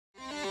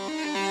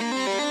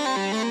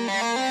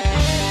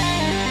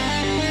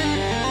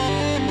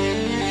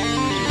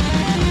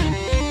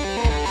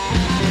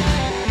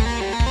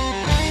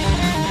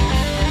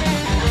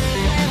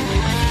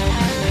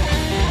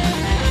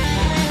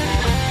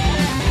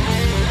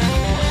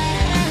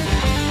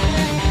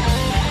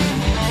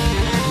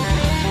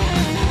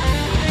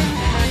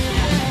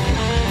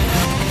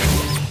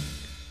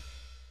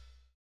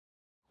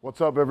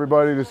What's up,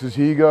 everybody? This is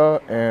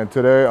Higa, and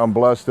today I'm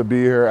blessed to be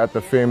here at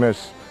the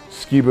famous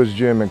Skiba's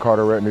Gym in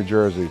Carteret, New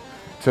Jersey.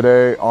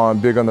 Today on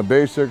Big on the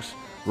Basics,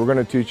 we're going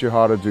to teach you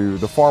how to do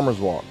the farmer's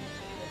walk.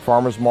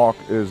 Farmer's walk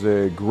is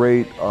a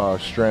great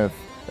strength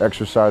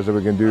exercise that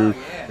we can do.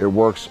 It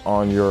works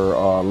on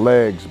your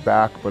legs,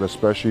 back, but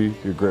especially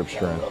your grip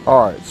strength.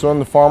 All right, so in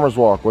the farmer's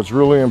walk, what's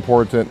really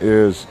important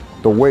is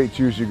the weight's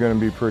usually going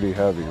to be pretty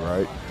heavy,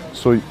 right?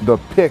 So the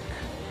pick,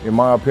 in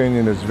my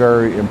opinion, is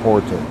very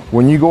important.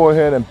 When you go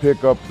ahead and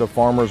pick up the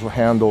farmer's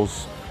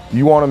handles,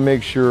 you want to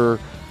make sure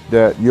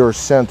that you're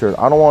centered.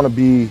 I don't want to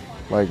be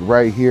like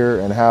right here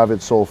and have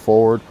it so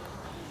forward.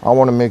 I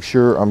want to make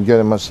sure I'm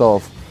getting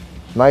myself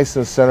nice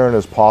and centered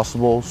as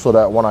possible so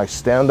that when I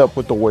stand up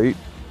with the weight,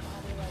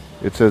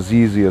 it's as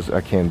easy as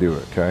I can do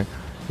it, okay?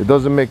 It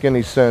doesn't make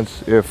any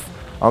sense if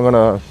I'm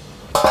gonna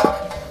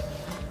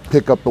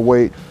pick up the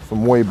weight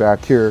from way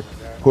back here,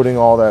 putting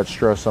all that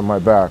stress on my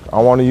back. I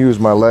want to use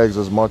my legs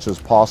as much as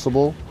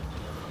possible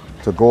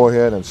to go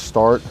ahead and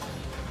start,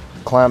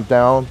 clamp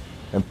down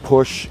and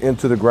push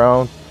into the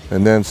ground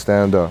and then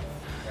stand up.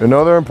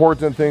 Another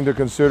important thing to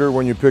consider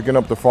when you're picking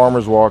up the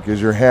farmer's walk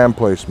is your hand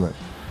placement.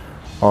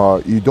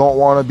 You don't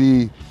want to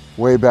be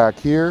way back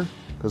here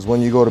because when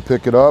you go to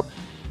pick it up,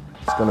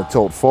 it's going to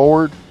tilt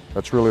forward.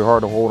 That's really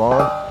hard to hold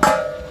on.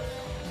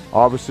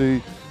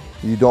 Obviously,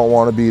 you don't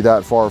want to be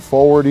that far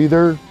forward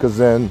either because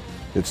then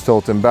it's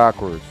tilting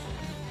backwards.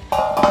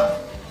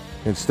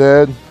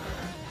 Instead,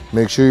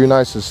 make sure you're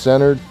nice and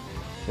centered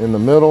in the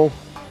middle.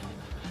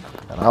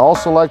 And I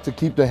also like to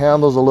keep the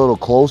handles a little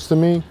close to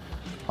me.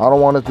 I don't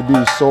want it to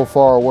be so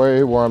far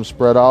away where I'm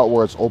spread out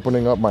where it's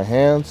opening up my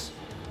hands.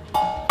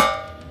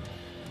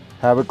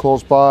 Have it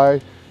close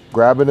by,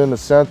 grab it in the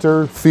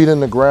center, feet in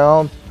the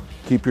ground,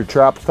 keep your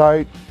traps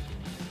tight,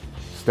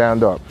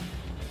 stand up.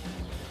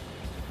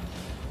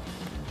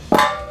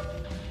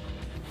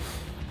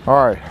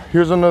 All right,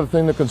 here's another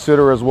thing to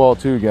consider as well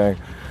too, gang.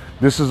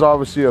 This is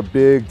obviously a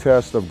big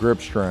test of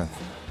grip strength,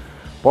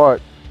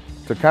 but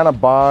to kind of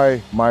buy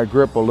my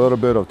grip a little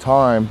bit of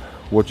time,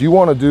 what you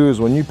want to do is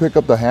when you pick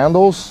up the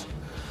handles,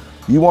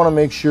 you want to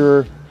make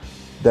sure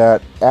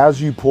that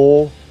as you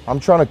pull,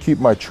 I'm trying to keep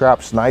my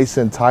traps nice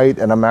and tight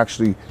and I'm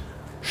actually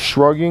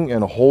shrugging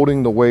and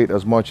holding the weight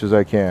as much as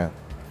I can,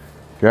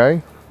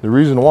 okay? The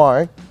reason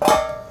why,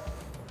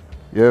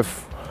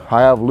 if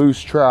I have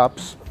loose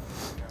traps,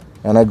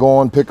 and I go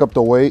and pick up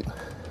the weight,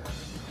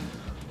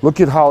 look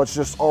at how it's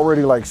just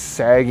already like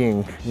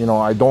sagging. You know,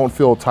 I don't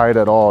feel tight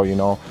at all, you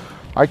know.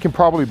 I can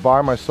probably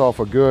buy myself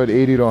a good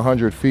 80 to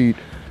 100 feet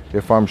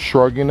if I'm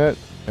shrugging it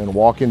and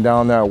walking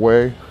down that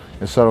way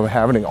instead of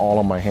having it all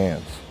on my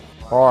hands.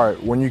 All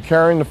right, when you're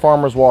carrying the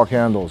farmer's walk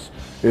handles,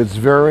 it's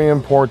very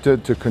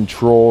important to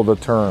control the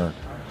turn.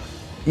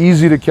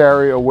 Easy to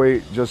carry a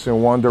weight just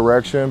in one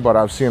direction, but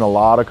I've seen a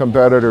lot of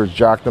competitors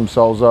jack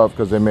themselves up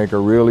because they make a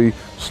really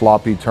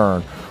sloppy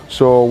turn.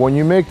 So when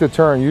you make the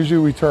turn, usually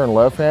we turn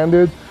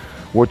left-handed.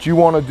 What you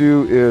want to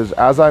do is,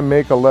 as I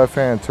make a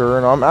left-hand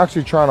turn, I'm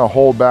actually trying to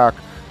hold back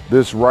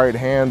this right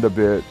hand a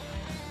bit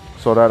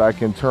so that I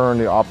can turn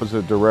the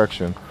opposite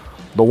direction.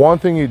 The one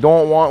thing you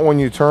don't want when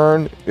you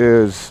turn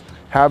is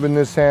having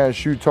this hand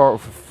shoot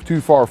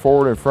too far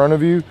forward in front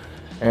of you,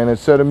 and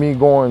instead of me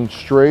going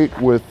straight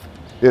with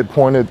it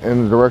pointed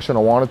in the direction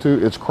I want it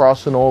to, it's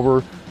crossing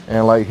over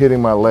and like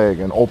hitting my leg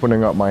and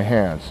opening up my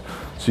hands.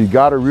 So you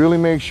got to really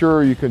make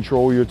sure you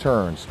control your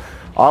turns.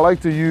 I like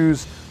to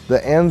use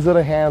the ends of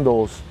the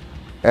handles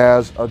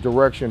as a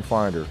direction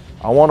finder.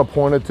 I want to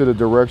point it to the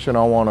direction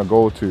I want to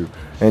go to.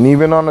 And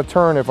even on the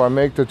turn, if I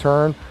make the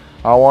turn,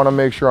 I want to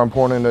make sure I'm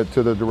pointing it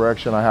to the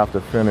direction I have to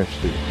finish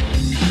to.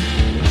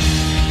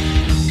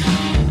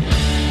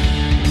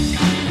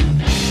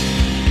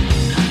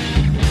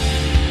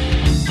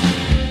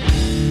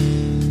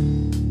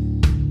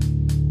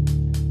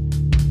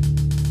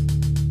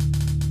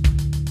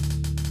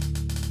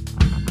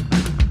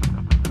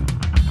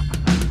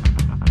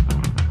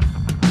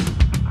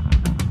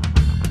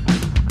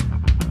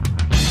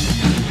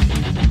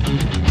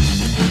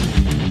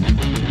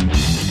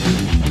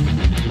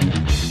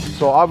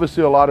 So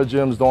obviously a lot of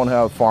gyms don't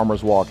have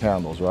farmer's walk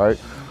handles, right?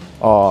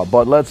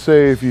 But let's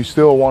say if you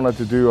still wanted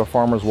to do a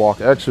farmer's walk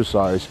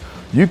exercise,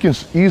 you can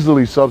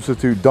easily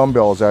substitute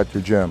dumbbells at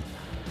your gym.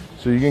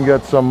 So you can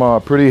get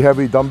some pretty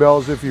heavy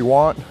dumbbells if you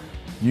want,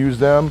 use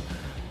them,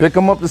 pick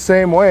them up the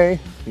same way,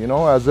 you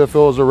know, as if it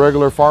was a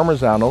regular farmer's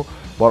handle,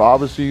 but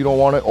obviously you don't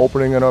want it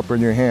opening it up in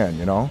your hand,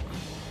 you know?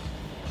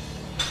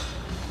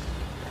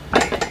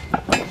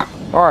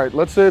 All right,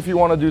 let's say if you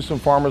want to do some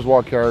farmer's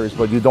walk carries,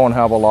 but you don't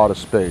have a lot of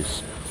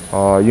space.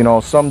 You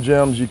know, some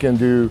gyms you can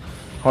do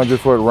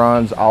 100-foot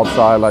runs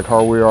outside like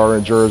how we are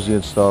in Jersey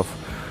and stuff.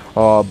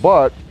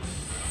 But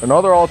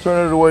another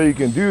alternative way you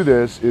can do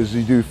this is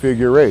you do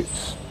figure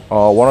eights.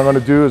 What I'm going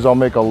to do is I'll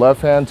make a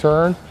left-hand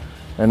turn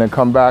and then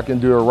come back and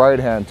do a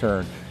right-hand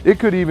turn. It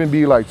could even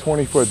be like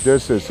 20-foot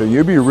distance, so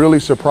you'll be really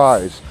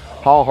surprised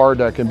how hard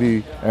that can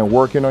be and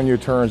working on your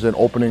turns and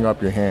opening up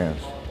your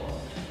hands.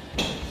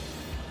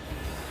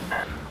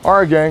 All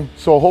right, gang,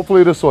 so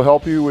hopefully this will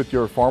help you with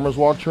your farmer's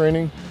walk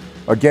training.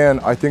 Again,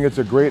 I think it's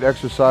a great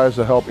exercise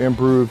to help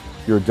improve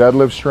your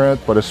deadlift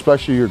strength, but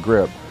especially your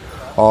grip.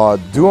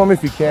 Do them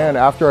if you can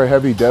after a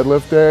heavy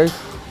deadlift day,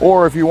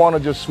 or if you want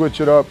to just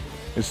switch it up,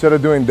 instead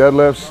of doing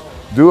deadlifts,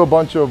 do a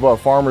bunch of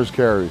farmer's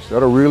carries.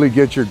 That'll really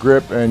get your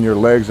grip and your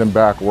legs and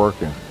back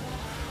working.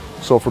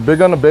 So for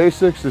Big on the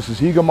Basics, this is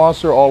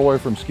Higamonster all the way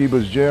from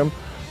Skiba's Gym.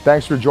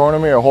 Thanks for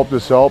joining me. I hope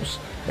this helps.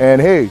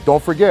 And hey,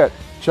 don't forget,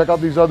 check out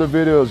these other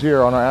videos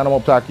here on our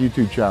M-Stak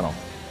YouTube channel.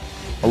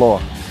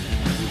 Aloha.